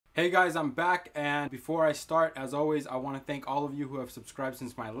Hey guys, I'm back, and before I start, as always, I want to thank all of you who have subscribed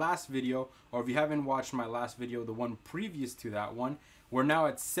since my last video, or if you haven't watched my last video, the one previous to that one. We're now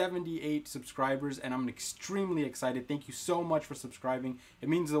at 78 subscribers, and I'm extremely excited. Thank you so much for subscribing. It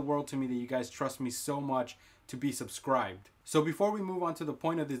means the world to me that you guys trust me so much to be subscribed. So before we move on to the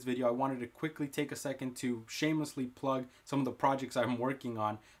point of this video, I wanted to quickly take a second to shamelessly plug some of the projects I'm working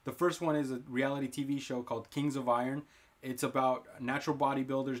on. The first one is a reality TV show called Kings of Iron. It's about natural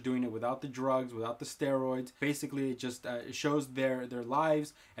bodybuilders doing it without the drugs, without the steroids. Basically, it just it shows their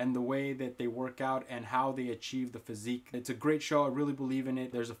lives and the way that they work out and how they achieve the physique. It's a great show. I really believe in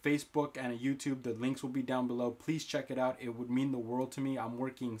it. There's a Facebook and a YouTube. The links will be down below. Please check it out. It would mean the world to me. I'm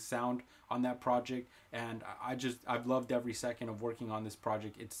working sound on that project, and I've loved every second of working on this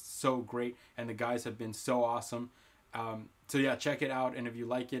project. It's so great, and the guys have been so awesome. So yeah, check it out, and if you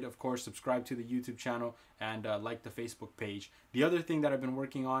like it, of course, subscribe to the YouTube channel and like the Facebook page. The other thing that I've been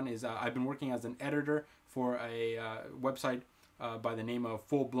working on is I've been working as an editor for a website by the name of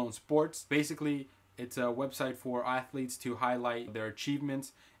FullBlownSports. Basically, it's a website for athletes to highlight their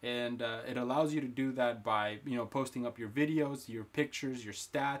achievements, and it allows you to do that by posting up your videos, your pictures, your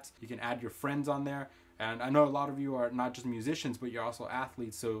stats. You can add your friends on there. And I know a lot of you are not just musicians, but you're also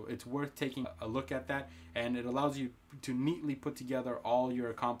athletes, so it's worth taking a look at that. And it allows you to neatly put together all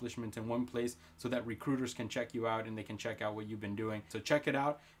your accomplishments in one place so that recruiters can check you out and they can check out what you've been doing. So check it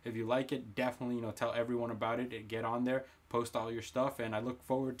out. If you like it, definitely tell everyone about it. Get on there, post all your stuff, and I look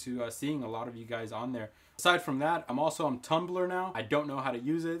forward to seeing a lot of you guys on there. Aside from that, I'm on Tumblr now. I don't know how to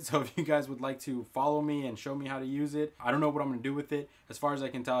use it, so if you guys would like to follow me and show me how to use it, I don't know what I'm going to do with it. As far as I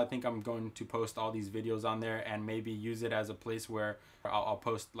can tell, I think I'm going to post all these videos on there and maybe use it as a place where I'll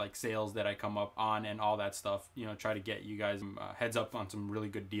post like sales that I come up on and all that stuff. Try to get you guys heads up on some really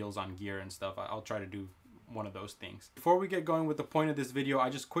good deals on gear and stuff. I'll try to do one of those things. Before we get going with the point of this video,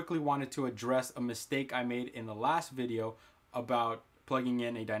 I just quickly wanted to address a mistake I made in the last video about plugging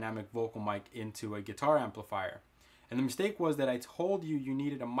in a dynamic vocal mic into a guitar amplifier. And the mistake was that I told you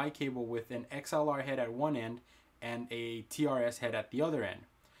needed a mic cable with an XLR head at one end and a TRS head at the other end.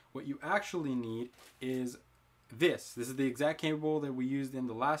 What you actually need is this. This is the exact cable that we used in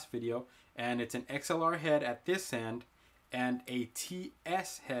the last video, and it's an XLR head at this end and a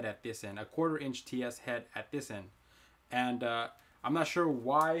TS head at this end, a 1/4 inch TS head at this end. And I'm not sure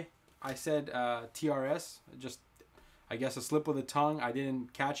why I said TRS, just I guess a slip of the tongue. I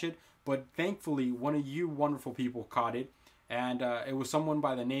didn't catch it, but thankfully one of you wonderful people caught it, and it was someone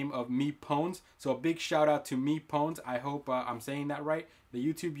by the name of Mepones. So a big shout out to Mepones. I hope I'm saying that right. The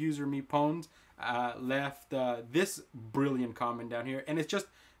YouTube user Mepones left this brilliant comment down here, and it's just,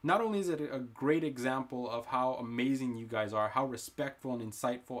 not only is it a great example of how amazing you guys are, how respectful and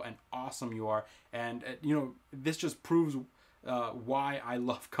insightful and awesome you are, and this just proves why I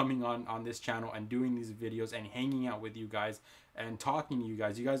love coming on this channel and doing these videos and hanging out with you guys and talking to you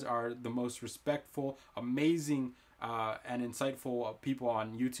guys. You guys are the most respectful, amazing, and insightful people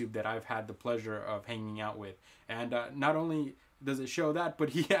on YouTube that I've had the pleasure of hanging out with. And not only does it show that, but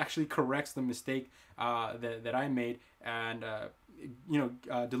he actually corrects the mistake that I made, and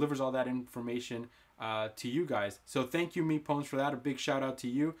delivers all that information to you guys. So thank you, Mepones, for that. A big shout out to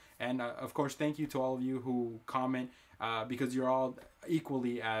you, and of course thank you to all of you who comment, because you're all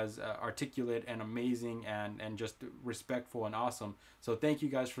equally as articulate and amazing and just respectful and awesome. So thank you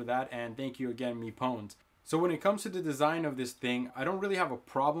guys for that, and thank you again, Mepones. So when it comes to the design of this thing, I don't really have a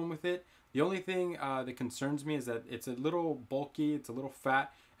problem with it. The only thing that concerns me is that it's a little bulky, it's a little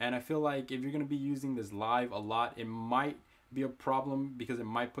fat, and I feel like if you're going to be using this live a lot, it might be a problem because it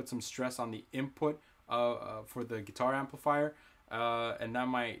might put some stress on the input for the guitar amplifier, and that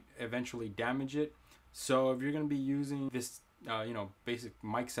might eventually damage it. So if you're going to be using this basic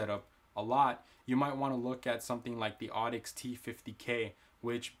mic setup a lot, you might want to look at something like the Audix T50K,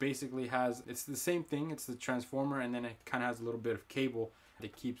 which basically it's the same thing. It's the transformer, and then it kind of has a little bit of cable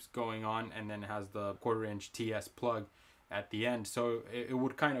that keeps going on, and then it has the 1/4 inch TS plug at the end. So it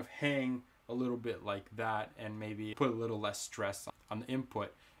would kind of hang a little bit like that and maybe put a little less stress on the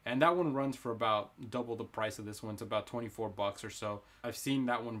input. And that one runs for about double the price of this one. It's about 24 bucks or so. I've seen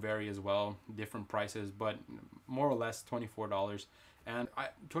that one vary as well, different prices, but more or less $24. And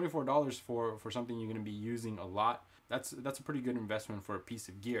 $24 for something you're going to be using a lot, that's a pretty good investment for a piece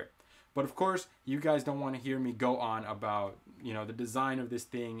of gear. But of course, you guys don't want to hear me go on about the design of this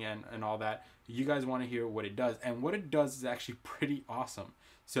thing and all that. You guys want to hear what it does, and what it does is actually pretty awesome.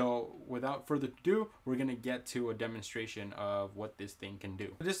 So without further ado, we're going to get to a demonstration of what this thing can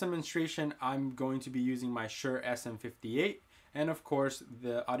do. For this demonstration, I'm going to be using my Shure SM58 and of course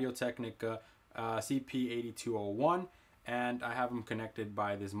the Audio-Technica CP8201. and I have them connected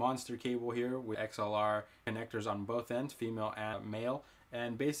by this monster cable here with XLR connectors on both ends, female and male.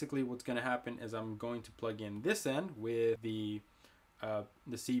 And basically what's going to happen is I'm going to plug in this end with the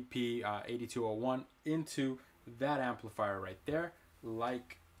CP8201 into that amplifier right there,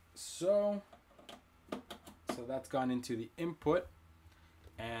 like so. So that's gone into the input,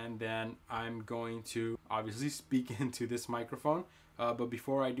 and then I'm going to obviously speak into this microphone. But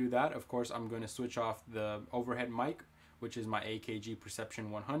before I do that, of course, I'm going to switch off the overhead mic, which is my AKG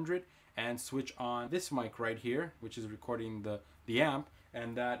Perception 100, and switch on this mic right here, which is recording the amp,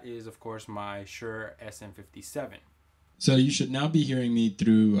 and that is, of course, my Shure SM57. So you should now be hearing me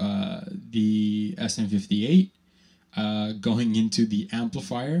through the SM58, going into the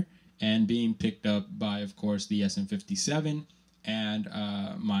amplifier, and being picked up by, of course, the SM57 and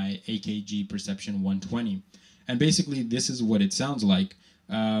my AKG Perception 120. And basically, this is what it sounds like.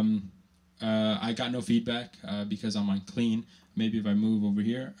 I got no feedback because I'm on clean. Maybe if I move over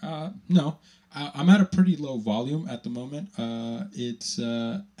here, no. I'm at a pretty low volume at the moment. It's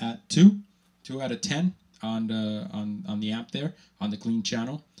at 2 out of 10 on the amp there, on the clean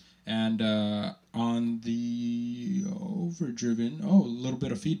channel. And on the overdriven, a little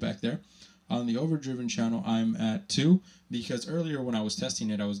bit of feedback there. On the overdriven channel, I'm at 2, because earlier when I was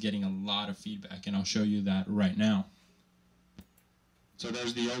testing it, I was getting a lot of feedback, and I'll show you that right now. So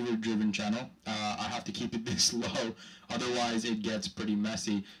there's the overdriven channel. I have to keep it this low, otherwise it gets pretty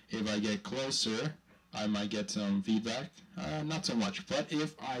messy. If I get closer, I might get some feedback. Not so much, but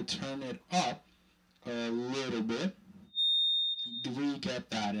if I turn it up a little bit, we get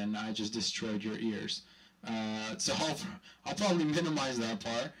that, and I just destroyed your ears. So I'll probably minimize that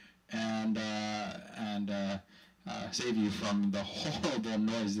part and save you from the horrible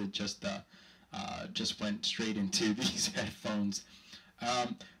noise that just went straight into these headphones.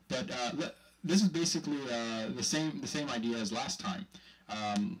 But this is basically the same idea as last time.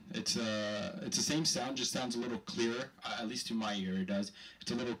 It's the same sound, just sounds a little clearer, at least to my ear it does.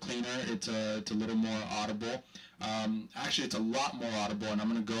 It's a little cleaner, it's a little more audible. Actually, it's a lot more audible, and I'm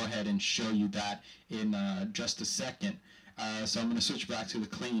going to go ahead and show you that in just a second. So I'm going to switch back to the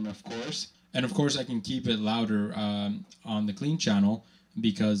clean, of course. And of course, I can keep it louder on the clean channel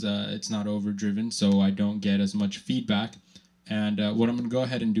because it's not overdriven, so I don't get as much feedback. And what I'm going to go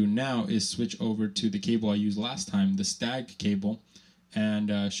ahead and do now is switch over to the cable I used last time, the Stagg cable,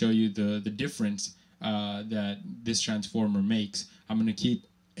 and show you the difference that this transformer makes. I'm going to keep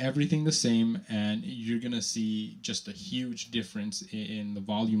everything the same, and you're going to see just a huge difference in the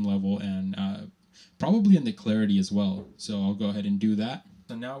volume level and probably in the clarity as well. So I'll go ahead and do that.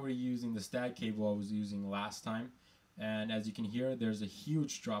 So now we're using the Stagg cable I was using last time, and as you can hear, there's a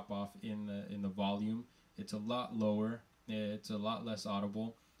huge drop off in the volume. It's a lot lower. It's a lot less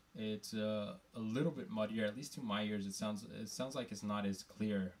audible. It's a little bit muddier, at least to my ears. It sounds like it's not as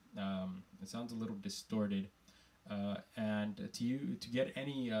clear. It sounds a little distorted. And to get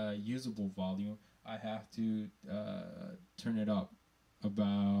any usable volume, I have to turn it up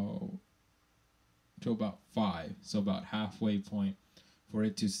to about 5, so about halfway point, for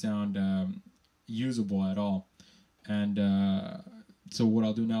it to sound usable at all. And so what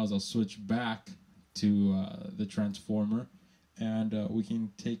I'll do now is I'll switch back to the transformer, and we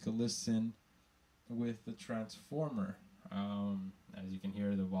can take a listen with the transformer. As you can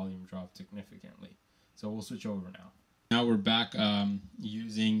hear, the volume dropped significantly. So we'll switch over now. Now we're back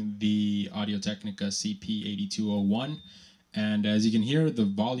using the Audio-Technica CP8201, and as you can hear, the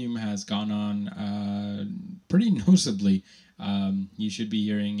volume has gone on pretty noticeably. You should be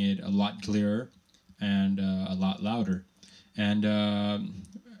hearing it a lot clearer and a lot louder. And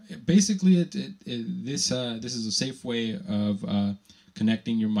basically, this is a safe way of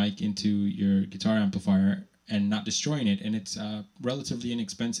connecting your mic into your guitar amplifier and not destroying it, and it's relatively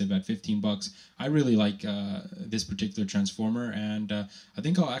inexpensive at 15 bucks. I really like this particular transformer, and I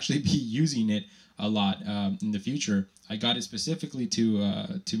think I'll actually be using it a lot in the future. I got it specifically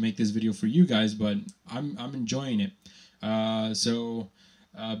to make this video for you guys, but I'm enjoying it. So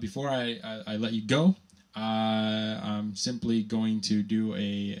before I let you go, I'm simply going to do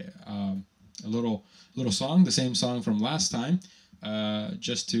a little song, the same song from last time,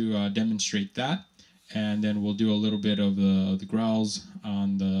 just to demonstrate that. And then we'll do a little bit of the growls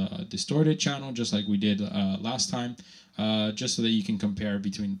on the distorted channel, just like we did last time, just so that you can compare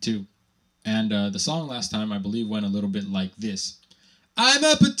between the two. And the song last time, I believe, went a little bit like this. I'm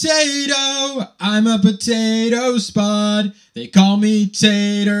a potato spud, they call me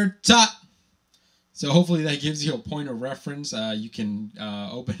Tater Tot. So hopefully that gives you a point of reference. You can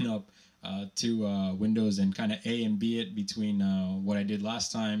open up to Windows and kind of A and B it between what I did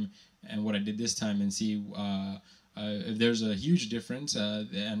last time and what I did this time, and see there's a huge difference,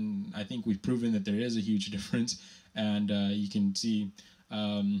 and I think we've proven that there is a huge difference, and you can see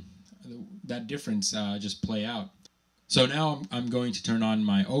that difference just play out. So now I'm going to turn on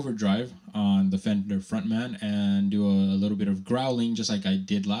my overdrive on the Fender Frontman and do a little bit of growling just like I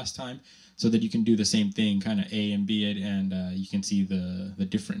did last time, so that you can do the same thing, kind of A and B it, and you can see the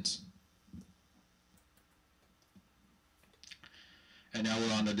difference. And now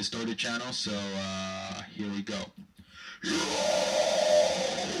we're on the distorted channel, so here we go.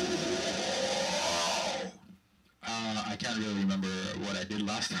 I can't really remember what I did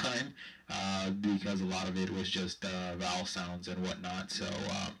last time because a lot of it was just vowel sounds and whatnot. So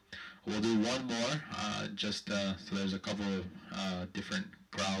we'll do one more, so there's a couple of different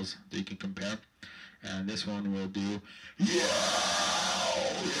growls that you can compare. And this one we'll do.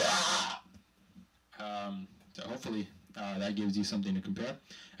 So hopefully that gives you something to compare.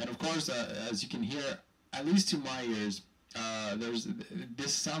 And of course, as you can hear, at least to my ears,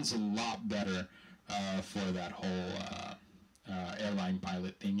 this sounds a lot better for that whole airline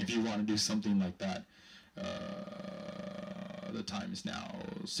pilot thing. If you want to do something like that, the time is now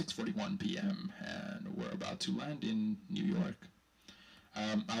 6:41 p.m. and we're about to land in New York.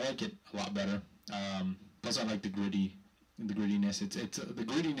 I like it a lot better. Plus, I like the grittiness. The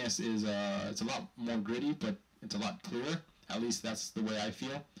grittiness is it's a lot more gritty, but it's a lot clearer. At least that's the way I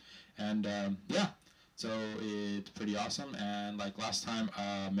feel. And yeah, so it's pretty awesome. And like last time,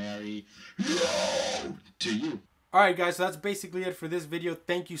 Mary, to you. Alright guys, so that's basically it for this video.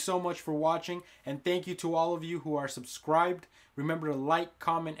 Thank you so much for watching, and thank you to all of you who are subscribed. Remember to like,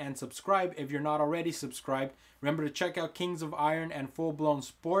 comment, and subscribe if you're not already subscribed. Remember to check out Kings of Iron and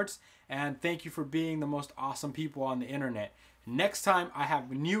FullBlownSports, and thank you for being the most awesome people on the internet. Next time I have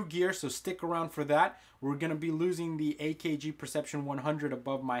new gear, so stick around for that. We're going to be losing the AKG Perception 100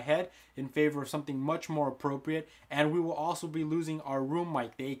 above my head in favor of something much more appropriate, and we will also be losing our room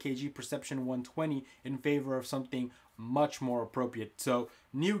mic, the AKG Perception 120, in favor of something much more appropriate. So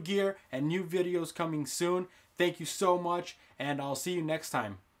new gear and new videos coming soon. Thank you so much, and I'll see you next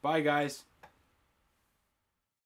time. Bye guys.